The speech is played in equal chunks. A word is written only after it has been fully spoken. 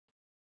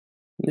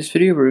In this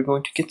video, we're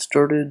going to get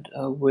started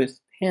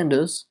with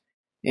pandas,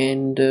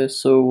 and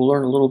so we'll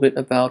learn a little bit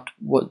about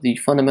what the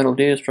fundamental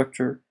data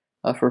structure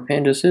for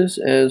pandas is,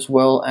 as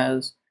well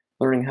as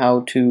learning how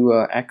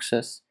to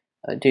access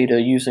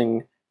data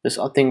using this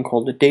thing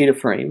called the data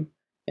frame,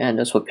 and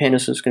that's what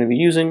pandas is going to be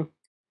using.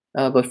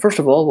 But first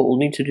of all, what we'll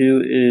need to do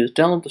is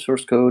download the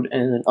source code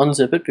and then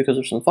unzip it, because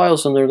there's some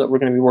files in there that we're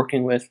going to be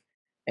working with,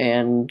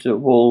 and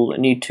we'll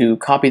need to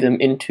copy them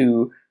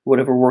into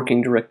whatever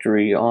working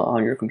directory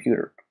on your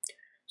computer.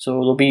 So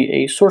there'll be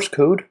a source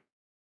code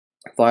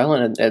file,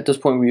 and at this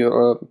point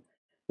you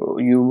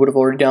would have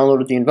already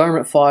downloaded the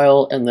environment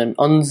file and then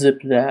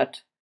unzipped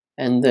that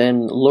and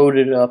then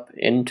loaded it up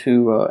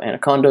into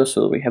Anaconda,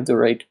 so that we have the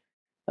right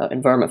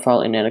environment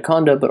file in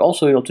Anaconda. But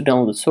also you'll have to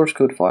download the source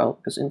code file,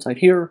 because inside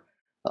here,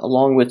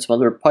 along with some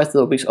other Python,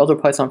 there'll be other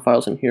Python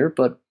files in here,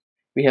 but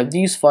we have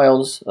these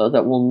files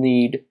that we'll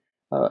need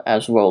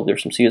as well.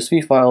 There's some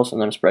CSV files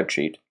and then a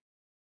spreadsheet.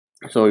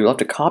 So you'll have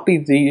to copy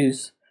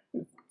these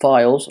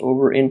files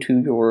over into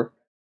your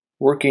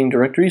working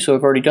directory. So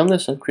I've already done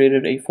this. I've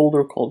created a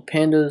folder called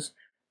pandas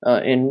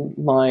in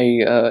my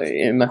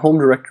home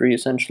directory,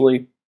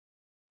 essentially,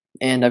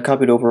 and I've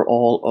copied over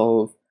all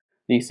of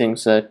the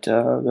things that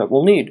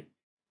we'll need.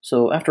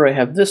 So after I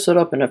have this set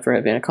up and after I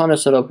have Anaconda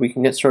set up, we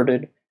can get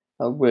started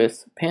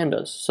with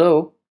pandas.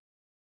 So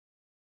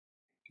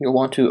you'll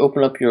want to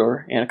open up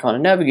your Anaconda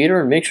Navigator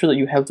and make sure that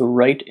you have the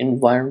right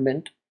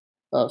environment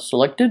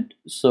selected.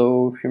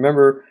 So if you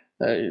remember,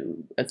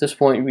 at this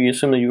point, we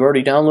assume that you've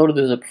already downloaded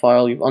the zip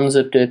file, you've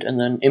unzipped it, and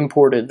then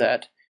imported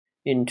that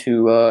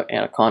into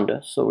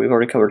Anaconda. So we've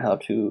already covered how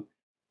to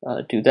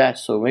do that.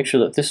 So make sure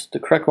that the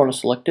correct one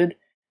is selected,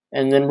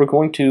 and then we're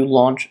going to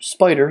launch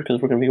Spider,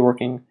 because we're going to be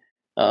working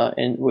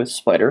with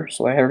Spider.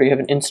 So I already have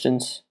an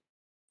instance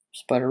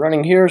Spider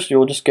running here, so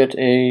you'll just get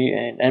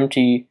an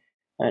empty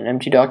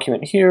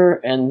document here,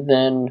 and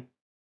then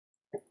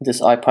this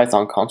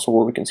IPython console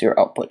where we can see our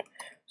output.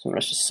 So I'm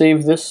going to just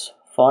save this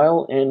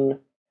file in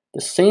the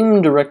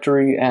same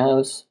directory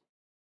as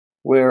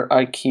where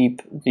I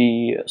keep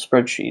the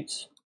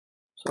spreadsheets.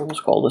 So let's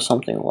call this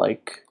something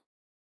like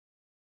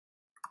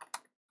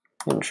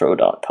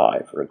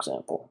intro.py, for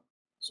example.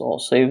 So I'll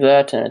save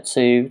that, and it's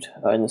saved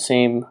in the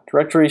same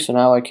directory. So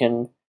now I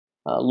can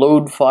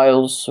load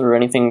files or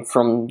anything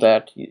from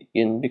that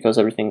in, because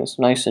everything is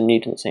nice and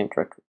neat in the same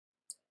directory.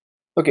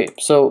 Okay,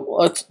 so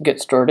let's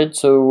get started.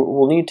 So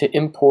we'll need to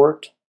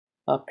import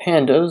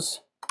pandas.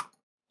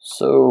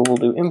 So we'll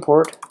do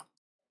import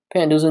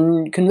pandas,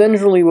 and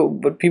conventionally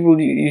what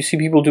you see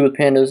people do with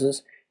pandas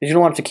is you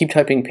don't want to keep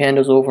typing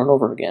pandas over and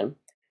over again.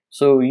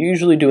 So you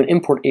usually do an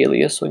import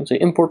alias, so you can say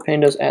import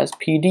pandas as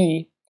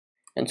PD,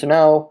 and so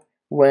now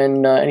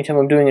when anytime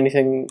I'm doing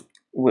anything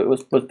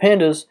with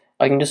pandas,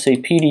 I can just say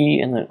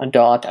PD and then a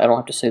dot. I don't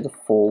have to say the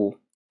full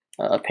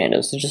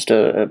pandas. It's just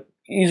a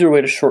easier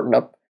way to shorten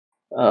up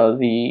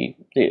the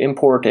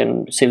import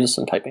and save us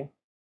some typing.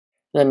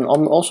 Then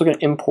I'm also going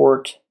to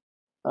import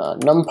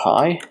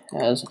numpy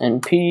as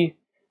np,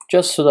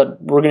 just so that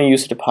we're going to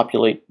use it to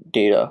populate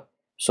data,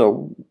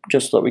 so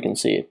just so that we can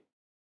see it.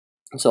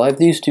 So I have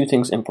these two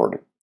things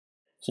imported.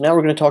 So now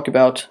we're going to talk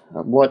about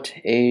we're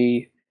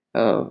going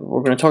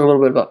to talk a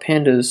little bit about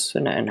pandas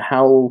and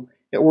how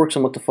it works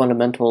and what the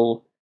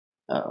fundamental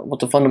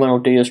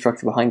data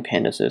structure behind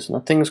pandas is. And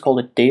the thing is called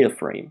a data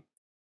frame.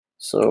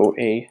 So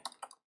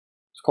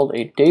it's called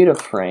a data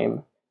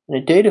frame. And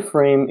a data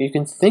frame, you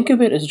can think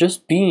of it as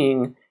just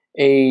being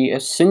a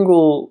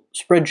single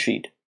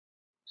spreadsheet.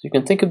 So you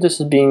can think of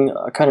this as being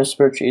a kind of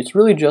spreadsheet. It's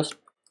really just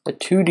a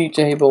 2D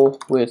table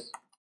with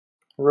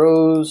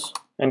rows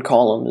and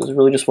columns. Is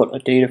really just what a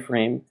data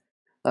frame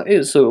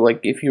is. So like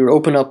if you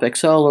open up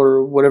Excel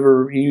or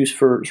whatever you use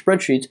for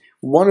spreadsheets,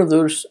 one of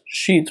those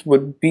sheets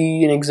would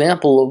be an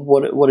example of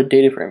what a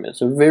data frame is.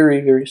 They're very,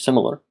 very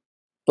similar.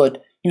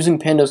 But using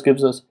pandas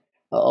gives us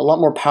a lot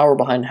more power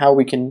behind how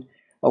we can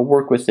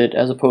work with it,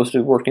 as opposed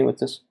to working with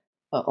this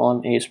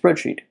on a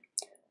spreadsheet.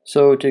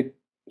 So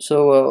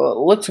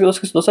let's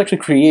actually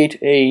create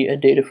a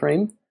data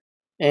frame,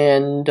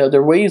 and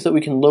there are ways that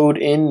we can load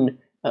in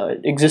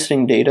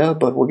existing data,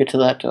 but we'll get to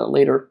that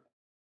later.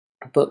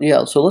 But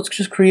yeah, so let's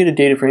just create a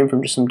data frame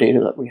from just some data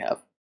that we have.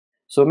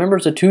 So remember,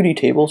 it's a 2D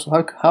table,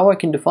 so how I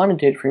can define a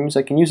data frame is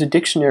I can use a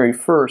dictionary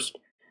first,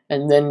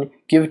 and then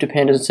give it to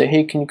pandas and say,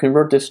 hey, can you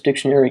convert this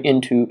dictionary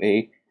into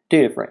a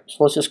data frame?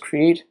 So let's just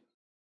create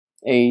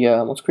a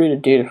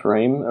data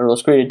frame, or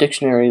let's create a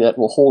dictionary that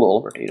will hold all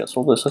of our data.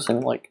 So we'll do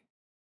something like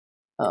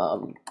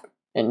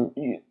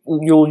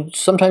and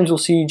sometimes you'll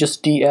see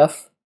just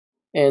df,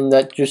 and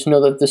that just know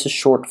that this is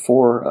short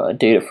for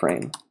data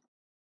frame.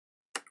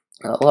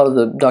 A lot of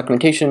the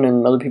documentation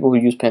and other people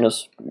who use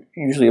pandas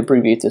usually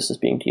abbreviate this as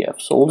being df.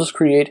 So we'll just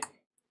create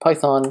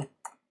Python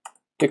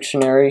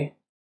dictionary,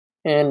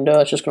 and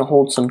it's just going to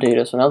hold some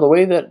data. So now the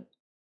way that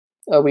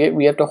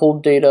we have to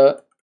hold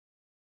data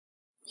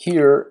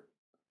here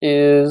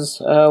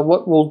is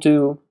what we'll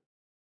do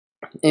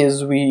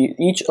is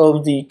each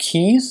of the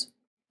keys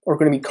are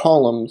going to be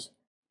columns,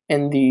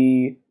 and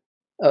the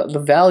the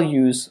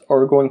values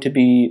are going to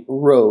be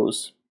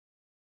rows,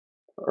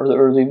 or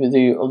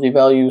the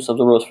values of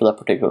the rows for that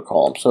particular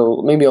column.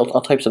 So maybe I'll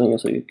type something in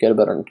so you get a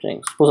better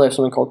understanding. Suppose I have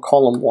something called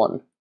column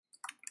 1.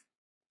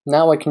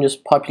 Now I can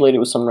just populate it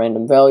with some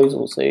random values.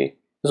 We'll say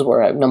this is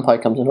where I have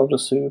numpy comes in. I'll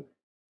just do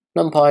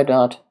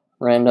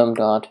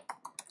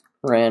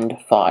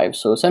numpy.random.rand5.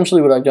 So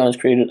essentially what I've done is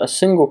created a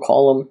single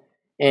column,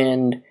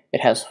 and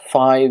it has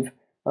 5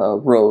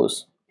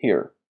 rows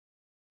here.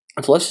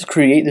 And so let's just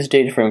create this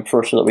data frame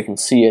first so that we can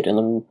see it, and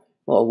then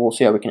we'll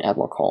see how we can add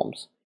more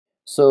columns.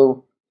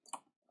 So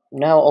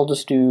now I'll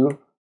just do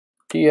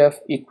df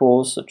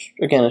equals,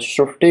 again, it's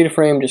short for data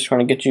frame, just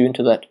trying to get you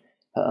into that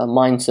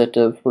mindset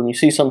of when you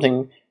see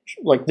something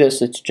like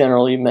this, it's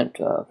generally meant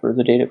for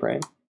the data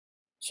frame.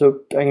 So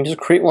I can just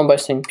create one by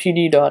saying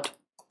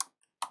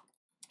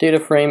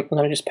pd.dataframe, and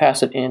then I just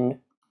pass it in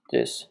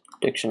this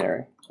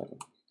dictionary. So I can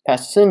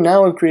pass this in.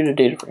 Now I've created a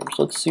data frame.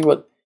 So let's see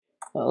what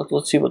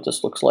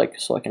this looks like.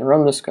 So I can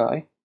run this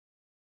guy,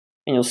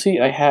 and you'll see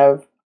I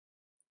have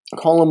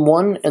column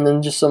 1 and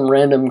then just some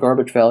random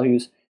garbage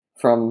values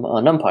from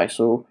NumPy.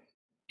 So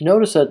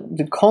notice that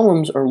the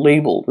columns are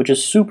labeled, which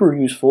is super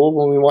useful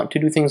when we want to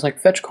do things like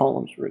fetch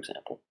columns, for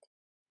example.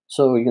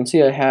 So you can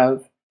see I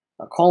have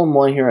column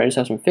 1 here. I just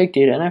have some fake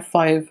data, and I have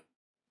 5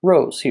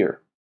 rows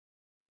here.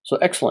 So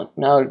excellent.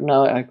 Now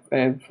I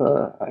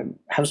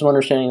have some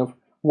understanding of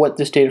what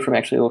this data frame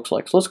actually looks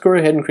like. So let's go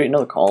ahead and create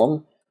another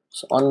column.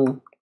 So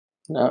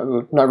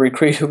not very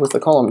creative with the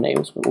column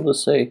names, but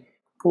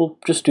we'll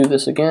just do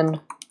this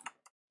again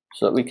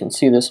so that we can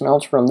see this. Now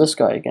let's run this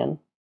guy again.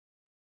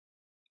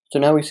 So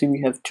now we see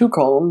we have 2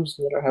 columns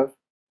that have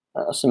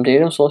some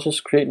data. So let's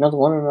just create another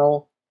one, and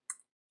I'll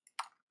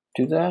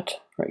do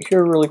that right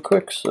here really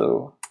quick.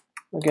 So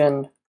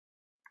again,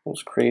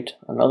 let's create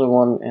another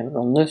one and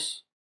run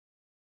this.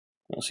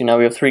 You'll see now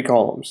we have 3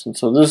 columns. And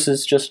so this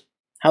is just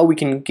how we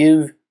can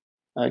give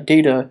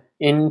data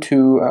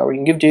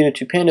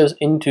to Pandas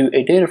into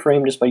a data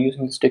frame just by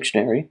using this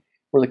dictionary,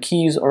 where the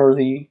keys are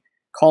the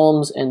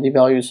columns and the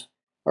values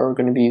are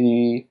going to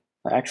be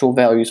the actual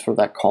values for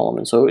that column.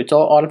 And so it's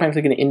all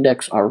automatically going to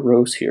index our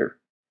rows here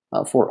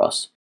for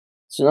us.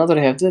 So now that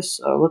I have this,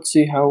 let's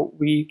see how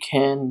we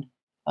can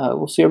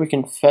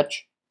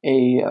fetch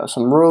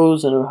some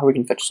rows and how we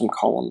can fetch some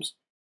columns.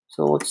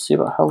 So let's see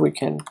about how we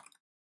can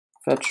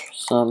fetch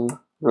some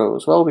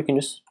rows. Well, we can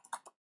just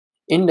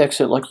index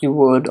it like you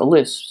would a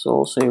list. So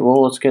we'll say,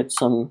 well, let's get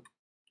some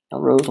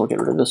rows. I'll get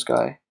rid of this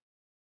guy.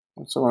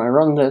 And so when I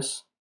run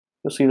this,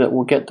 you'll see that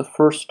we'll get the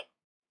first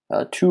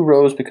 2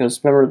 rows,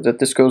 because remember that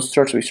this we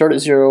start at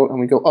 0 and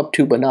we go up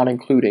to, but not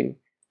including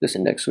this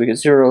index. So we get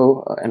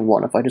 0 and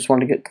 1. If I just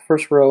wanted to get the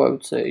first row, I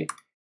would say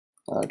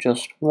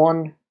just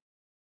 1.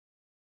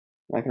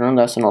 I can run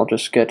this, and I'll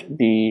just get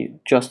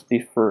just the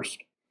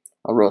first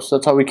row. So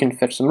that's how we can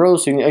fetch some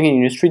rows. So again,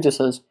 you just treat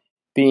this as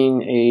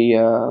being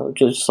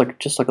just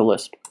like a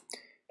list.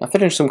 Now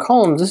fetching some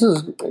columns, this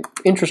is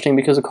interesting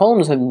because the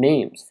columns have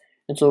names,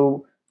 and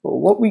so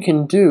what we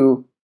can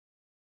do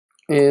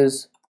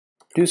is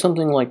do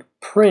something like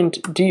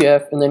print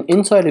df, and then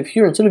inside of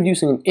here, instead of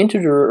using an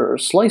integer or a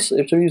slice,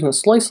 if they're using a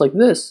slice like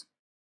this,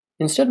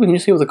 instead we can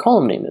just see what the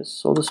column name is.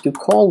 So let's do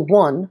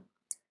col1,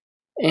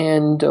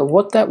 and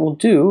what that will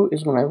do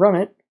is when I run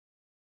it,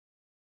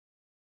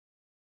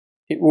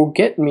 it will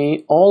get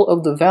me all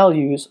of the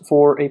values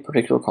for a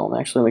particular column.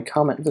 Actually, let me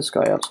comment this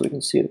guy out so we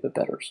can see it a bit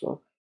better.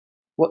 So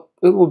what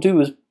it will do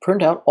is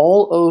print out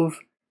all of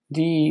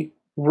the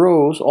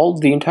rows,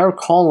 the entire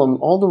column,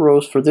 all the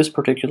rows for this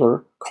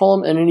particular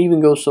column, and it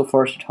even goes so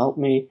far as to help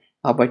me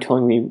by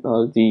telling me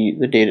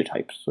the data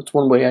types. So that's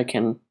one way I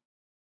can.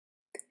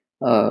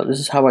 This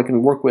is how I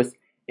can work with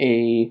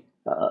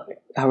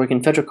how I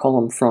can fetch a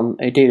column from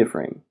a data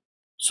frame.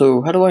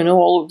 So how do I know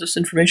all of this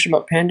information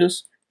about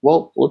Pandas?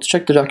 Well, let's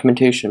check the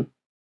documentation.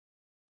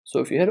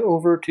 So if you head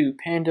over to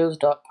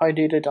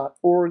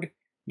pandas.pydata.org,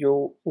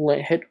 you'll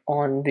hit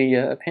on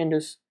the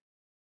Pandas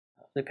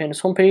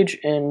homepage,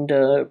 and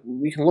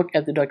we can look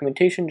at the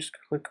documentation. Just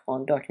click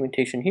on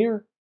documentation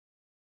here,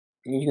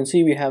 and you can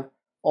see we have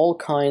all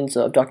kinds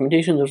of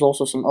documentation. There's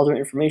also some other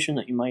information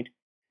that you might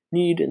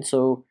need, and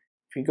so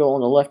if you go on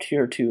the left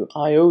here to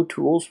I/O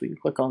tools, we can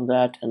click on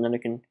that, and then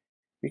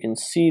we can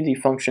see the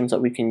functions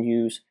that we can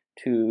use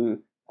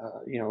to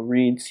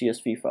read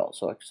CSV files.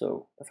 So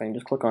if I can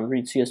just click on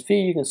read CSV,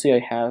 you can see I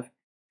have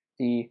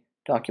the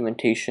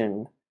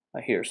documentation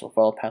here. So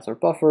file path or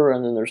buffer,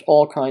 and then there's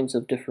all kinds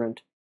of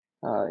different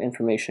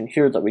information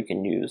here that we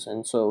can use.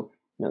 And so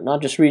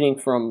not just reading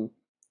from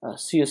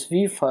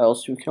CSV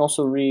files, we can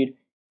also read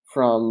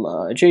from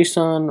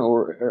JSON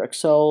or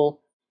Excel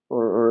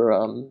or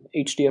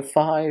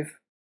HDF5.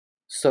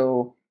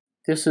 So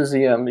this is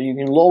you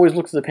can always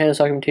look at the Pandas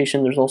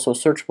documentation. There's also a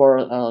search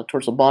bar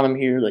towards the bottom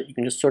here that you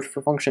can just search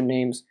for function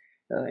names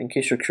in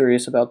case you're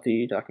curious about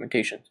the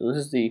documentation. So this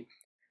is the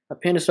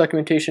Pandas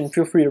documentation.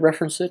 Feel free to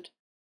reference it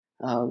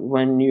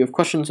when you have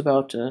questions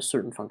about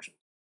certain functions.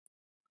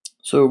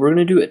 So we're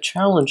going to do a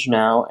challenge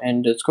now,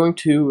 and it's going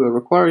to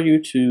require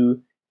you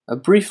to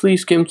briefly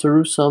skim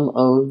through some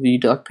of the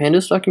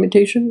Pandas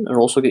documentation and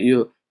also get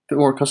you a bit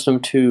more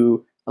accustomed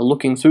to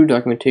looking through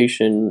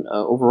documentation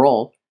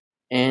overall.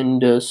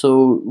 And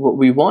so what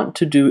we want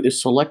to do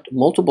is select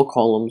multiple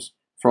columns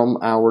from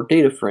our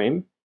data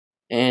frame.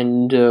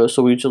 And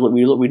so we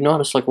know how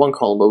to select one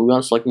column, but we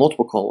want to select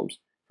multiple columns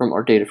from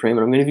our data frame.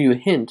 And I'm going to give you a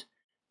hint.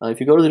 If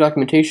you go to the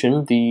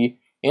documentation, the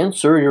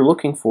answer you're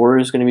looking for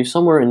is going to be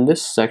somewhere in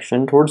this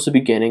section towards the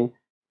beginning,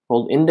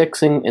 called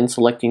indexing and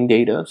selecting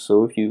data.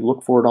 So if you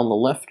look for it on the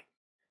left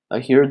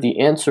here, the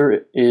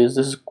answer is,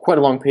 this is quite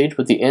a long page,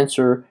 but the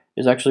answer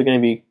is actually going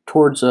to be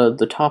towards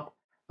the top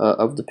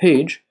of the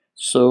page.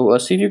 So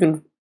see if you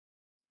can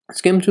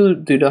skim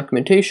through the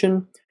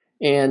documentation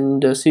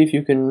and see if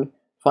you can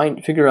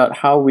figure out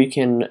how we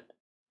can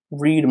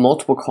read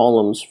multiple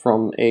columns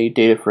from a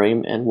data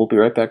frame, and we'll be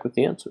right back with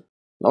the answer.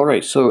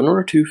 Alright, so in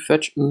order to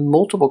fetch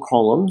multiple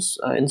columns,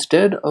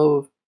 instead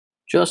of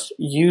just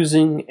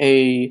using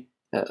a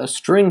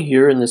string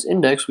here in this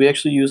index, we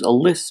actually use a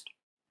list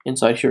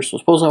inside here. So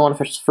suppose I want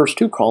to fetch the first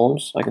two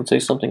columns. I can say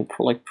something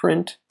like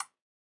print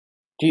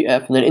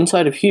df, and then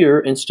inside of here,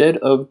 instead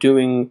of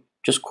doing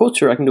just quotes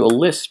here, I can do a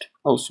list.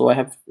 Oh, so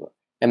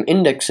I'm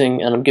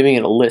indexing and I'm giving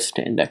it a list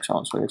to index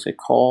on. So I can say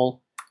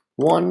call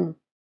 1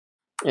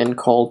 and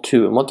call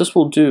 2. And what this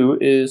will do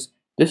is,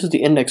 this is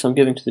the index I'm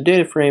giving to the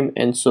data frame,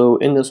 and so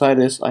inside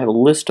this I have a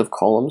list of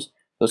columns,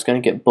 so it's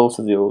going to get both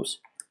of those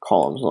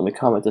columns. Let me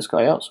comment this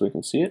guy out so we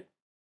can see it.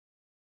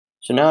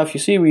 So now if you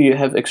see, we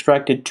have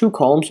extracted 2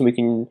 columns, and we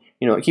can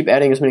keep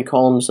adding as many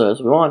columns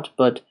as we want,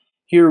 but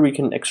here we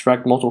can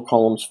extract multiple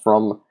columns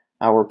from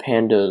our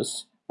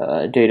Pandas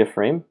data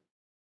frame.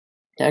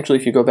 Actually,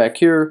 if you go back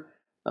here,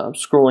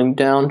 scrolling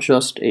down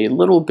just a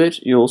little bit,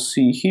 you'll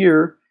see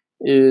here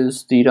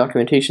is the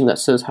documentation that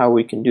says how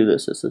we can do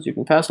this. It says you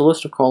can pass a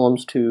list of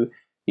columns to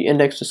the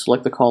index to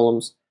select the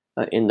columns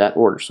in that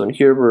order. So in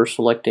here we're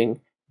selecting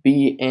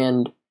B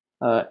and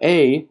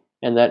A,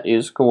 and that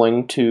is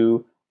going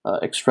to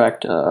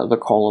extract the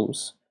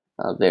columns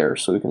there.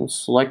 So we can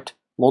select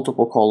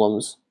multiple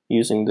columns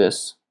using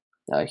this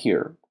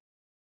here.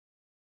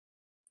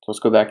 So let's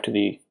go back to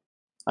the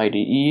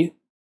IDE.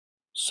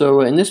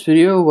 So in this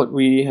video, what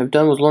we have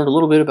done was learned a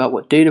little bit about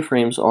what data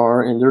frames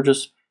are, and they're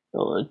just,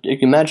 you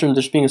can imagine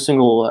this being a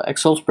single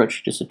Excel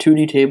spreadsheet. It's a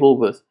 2D table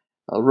with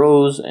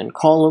rows and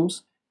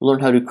columns. We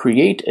learned how to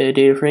create a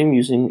data frame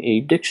using a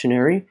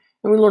dictionary,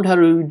 and we learned how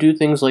to do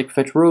things like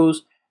fetch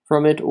rows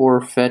from it, or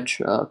fetch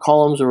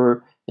columns,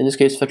 or in this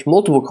case, fetch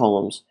multiple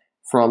columns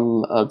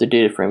from the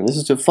data frame. This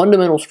is a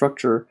fundamental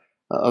structure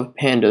of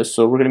Pandas,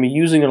 so we're going to be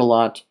using it a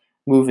lot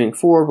moving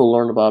forward. We'll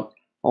learn about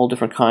all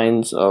different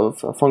kinds of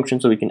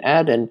functions that we can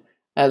add, and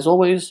as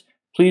always,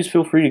 please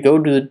feel free to go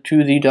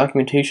to the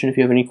documentation if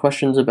you have any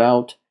questions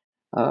about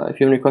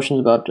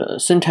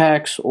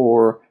syntax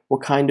or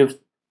what kind of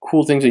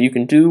cool things that you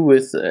can do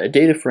with a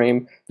data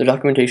frame. The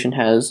documentation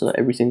has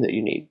everything that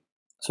you need.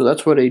 So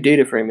that's what a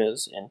data frame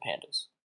is in Pandas.